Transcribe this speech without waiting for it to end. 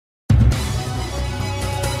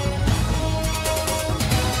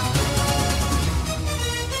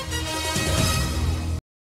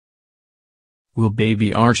Will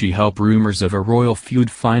baby Archie help rumors of a royal feud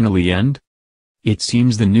finally end? It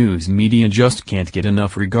seems the news media just can't get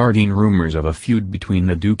enough regarding rumors of a feud between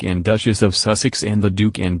the Duke and Duchess of Sussex and the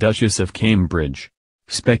Duke and Duchess of Cambridge.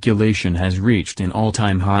 Speculation has reached an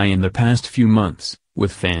all-time high in the past few months,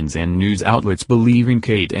 with fans and news outlets believing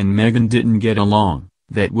Kate and Meghan didn't get along,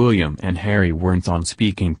 that William and Harry weren't on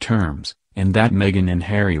speaking terms, and that Meghan and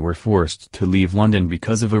Harry were forced to leave London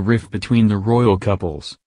because of a rift between the royal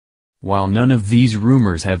couples. While none of these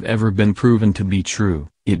rumors have ever been proven to be true,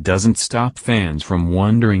 it doesn't stop fans from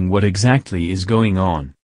wondering what exactly is going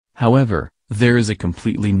on. However, there is a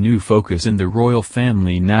completely new focus in the royal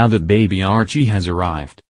family now that baby Archie has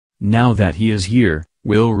arrived. Now that he is here,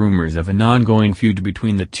 will rumors of an ongoing feud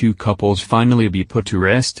between the two couples finally be put to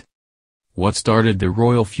rest? What started the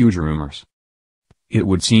royal feud rumors? It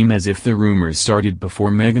would seem as if the rumors started before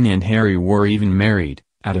Meghan and Harry were even married,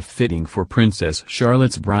 at a fitting for Princess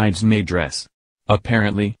Charlotte's bridesmaid dress.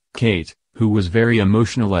 Apparently, Kate, who was very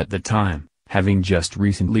emotional at the time, having just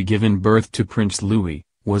recently given birth to Prince Louis,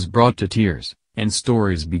 was brought to tears, and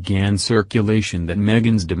stories began circulation that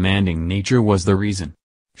Meghan's demanding nature was the reason.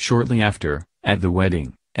 Shortly after, at the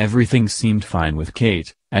wedding, everything seemed fine with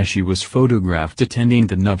Kate, as she was photographed attending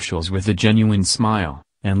the nuptials with a genuine smile,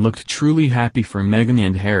 and looked truly happy for Meghan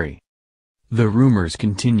and Harry. The rumors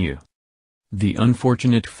continue. The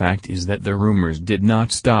unfortunate fact is that the rumors did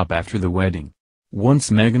not stop after the wedding. Once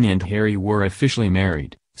Meghan and Harry were officially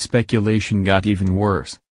married, speculation got even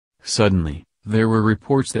worse. Suddenly, there were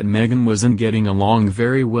reports that Meghan wasn't getting along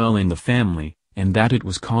very well in the family, and that it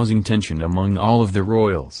was causing tension among all of the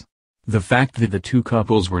royals. The fact that the two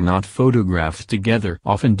couples were not photographed together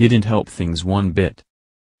often didn't help things one bit.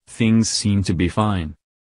 Things seemed to be fine.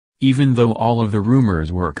 Even though all of the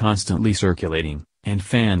rumors were constantly circulating, and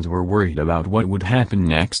fans were worried about what would happen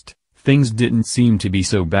next, things didn't seem to be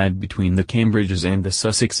so bad between the Cambridges and the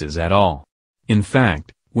Sussexes at all. In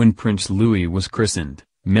fact, when Prince Louis was christened,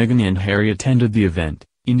 Meghan and Harry attended the event,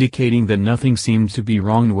 indicating that nothing seemed to be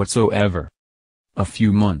wrong whatsoever. A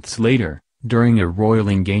few months later, during a royal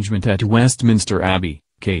engagement at Westminster Abbey,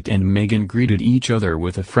 Kate and Meghan greeted each other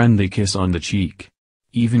with a friendly kiss on the cheek.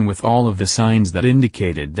 Even with all of the signs that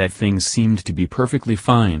indicated that things seemed to be perfectly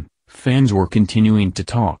fine, fans were continuing to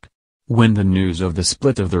talk. When the news of the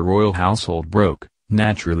split of the royal household broke,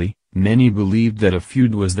 naturally, many believed that a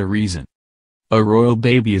feud was the reason. A royal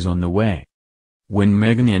baby is on the way. When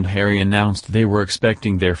Meghan and Harry announced they were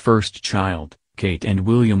expecting their first child, Kate and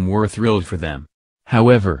William were thrilled for them.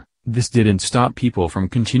 However, this didn't stop people from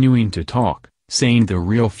continuing to talk, saying the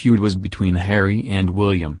real feud was between Harry and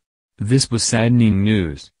William. This was saddening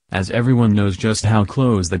news, as everyone knows just how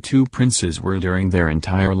close the two princes were during their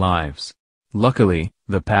entire lives. Luckily,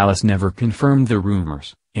 the palace never confirmed the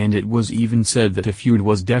rumors, and it was even said that a feud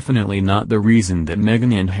was definitely not the reason that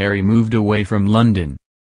Meghan and Harry moved away from London.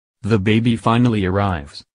 The baby finally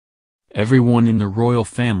arrives. Everyone in the royal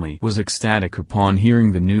family was ecstatic upon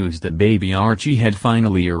hearing the news that baby Archie had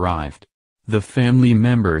finally arrived. The family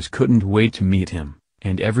members couldn't wait to meet him,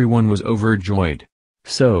 and everyone was overjoyed.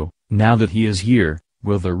 So, now that he is here,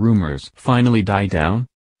 will the rumors finally die down?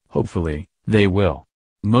 Hopefully, they will.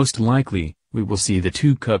 Most likely, we will see the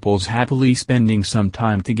two couples happily spending some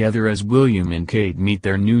time together as William and Kate meet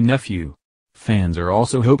their new nephew. Fans are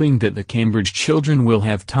also hoping that the Cambridge children will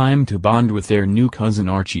have time to bond with their new cousin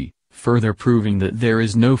Archie, further proving that there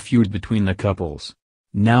is no feud between the couples.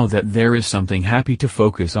 Now that there is something happy to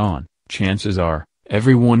focus on, chances are,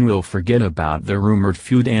 everyone will forget about the rumored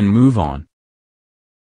feud and move on.